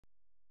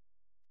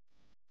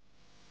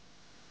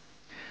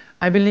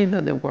I believe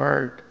that the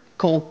word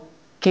cold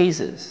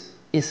cases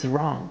is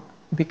wrong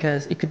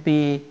because it could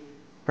be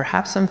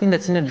perhaps something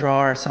that's in a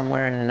drawer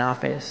somewhere in an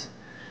office,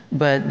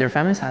 but their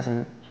families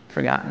hasn't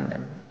forgotten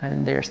them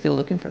and they're still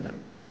looking for them.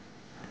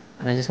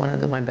 And I just want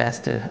to do my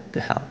best to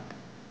help.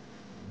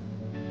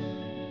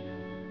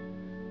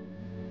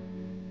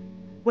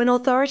 When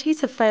authorities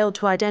have failed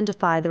to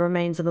identify the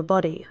remains of a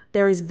body,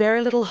 there is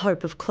very little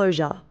hope of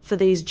closure for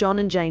these John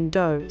and Jane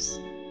Does.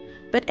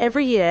 But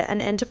every year, an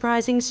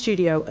enterprising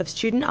studio of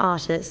student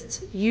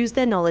artists use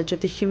their knowledge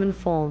of the human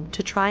form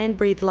to try and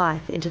breathe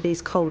life into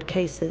these cold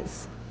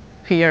cases.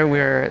 Here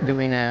we're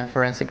doing a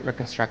forensic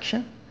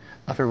reconstruction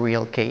of a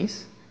real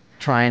case,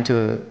 trying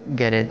to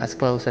get it as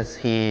close as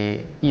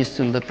he used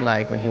to look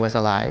like when he was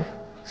alive,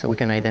 so we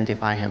can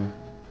identify him.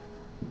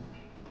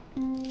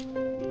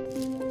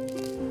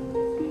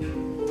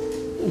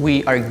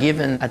 We are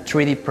given a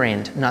 3D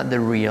print, not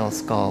the real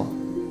skull.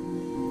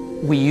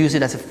 We use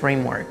it as a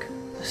framework,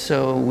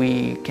 so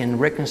we can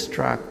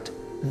reconstruct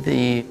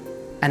the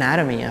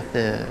anatomy of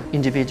the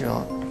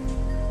individual.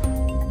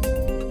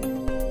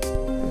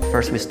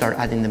 First we start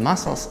adding the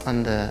muscles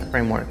on the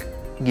framework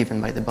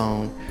given by the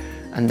bone,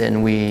 and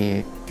then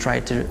we try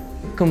to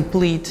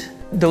complete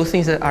those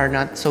things that are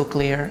not so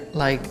clear,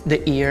 like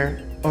the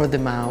ear or the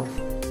mouth.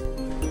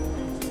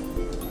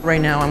 Right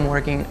now I'm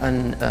working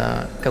on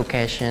a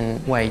Caucasian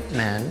white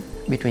man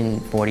between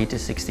 40 to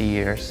 60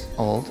 years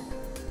old.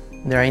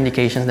 There are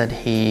indications that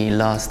he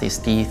lost his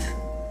teeth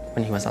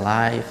when he was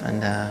alive,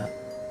 and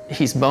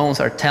his bones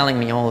are telling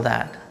me all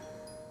that.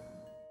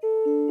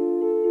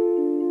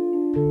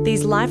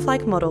 These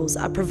lifelike models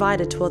are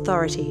provided to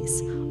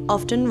authorities,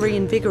 often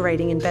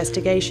reinvigorating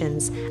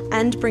investigations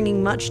and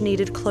bringing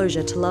much-needed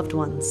closure to loved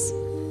ones.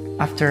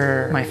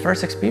 After my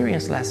first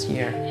experience last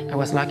year, I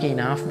was lucky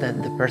enough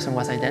that the person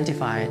was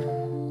identified,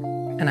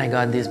 and I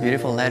got this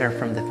beautiful letter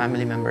from the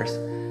family members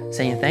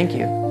saying thank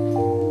you.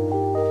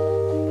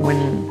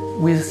 When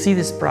we see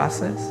this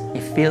process,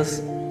 it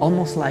feels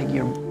almost like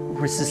you're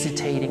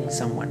resuscitating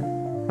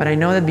someone. But I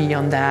know that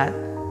beyond that,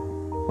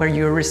 what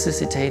you're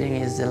resuscitating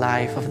is the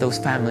life of those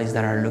families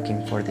that are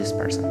looking for this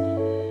person.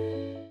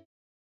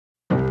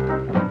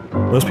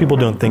 Most people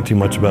don't think too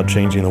much about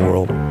changing the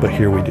world, but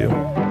here we do.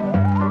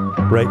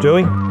 Right,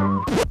 Joey?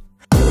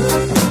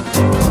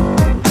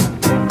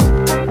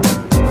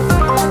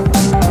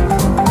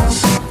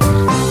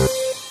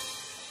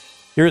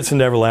 Here at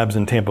Cadavers Labs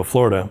in Tampa,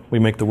 Florida, we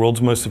make the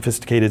world's most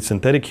sophisticated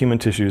synthetic human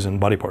tissues and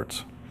body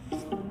parts.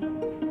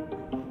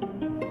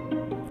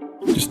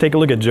 Just take a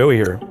look at Joey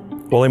here.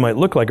 While he might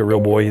look like a real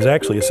boy, he's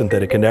actually a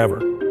synthetic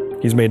cadaver.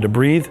 He's made to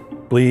breathe,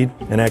 bleed,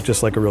 and act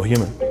just like a real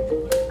human.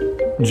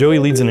 Joey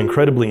leads an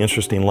incredibly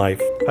interesting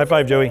life. High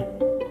five, Joey.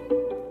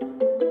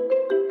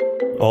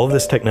 All of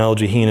this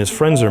technology he and his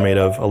friends are made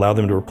of allow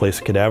them to replace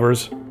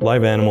cadavers,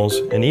 live animals,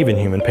 and even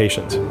human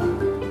patients.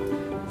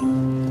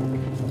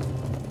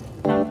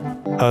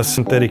 A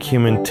synthetic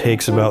human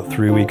takes about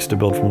 3 weeks to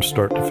build from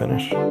start to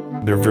finish.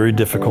 They're very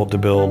difficult to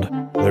build.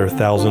 There are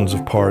thousands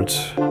of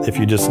parts. If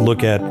you just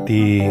look at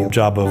the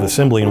job of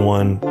assembling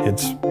one,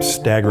 it's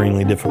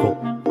staggeringly difficult.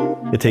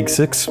 It takes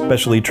 6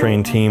 specially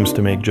trained teams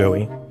to make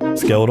Joey: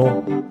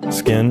 skeletal,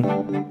 skin,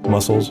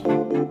 muscles,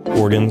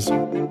 organs,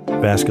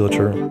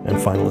 vasculature,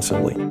 and final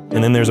assembly.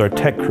 And then there's our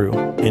tech crew: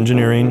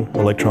 engineering,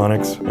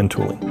 electronics, and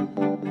tooling.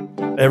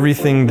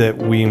 Everything that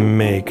we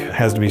make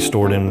has to be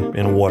stored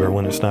in water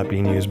when it's not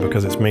being used,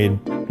 because it's made,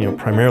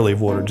 primarily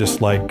of water,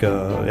 just like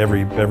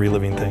every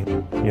living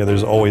thing.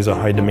 There's always a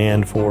high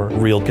demand for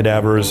real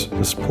cadavers.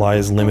 The supply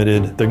is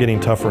limited. They're getting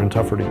tougher and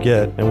tougher to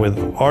get. And with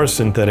our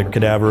synthetic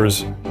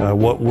cadavers,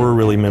 what we're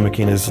really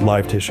mimicking is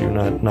live tissue,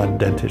 not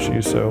dead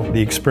tissue. So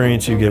the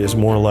experience you get is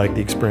more like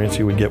the experience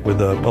you would get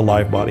with a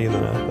live body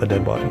than a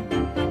dead body.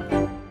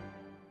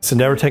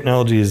 Cadaver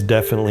technology is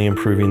definitely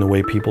improving the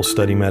way people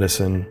study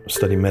medicine,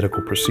 study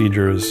medical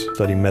procedures,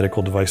 study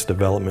medical device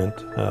development,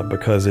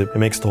 because it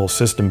makes the whole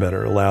system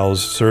better. It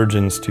allows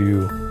surgeons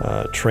to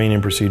train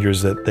in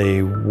procedures that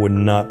they would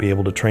not be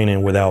able to train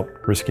in without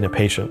risking a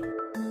patient.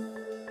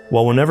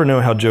 While we'll never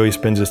know how Joey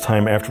spends his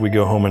time after we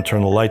go home and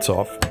turn the lights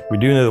off, we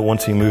do know that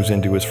once he moves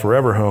into his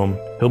forever home,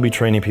 he'll be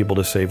training people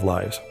to save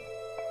lives.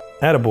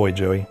 Attaboy,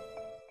 Joey.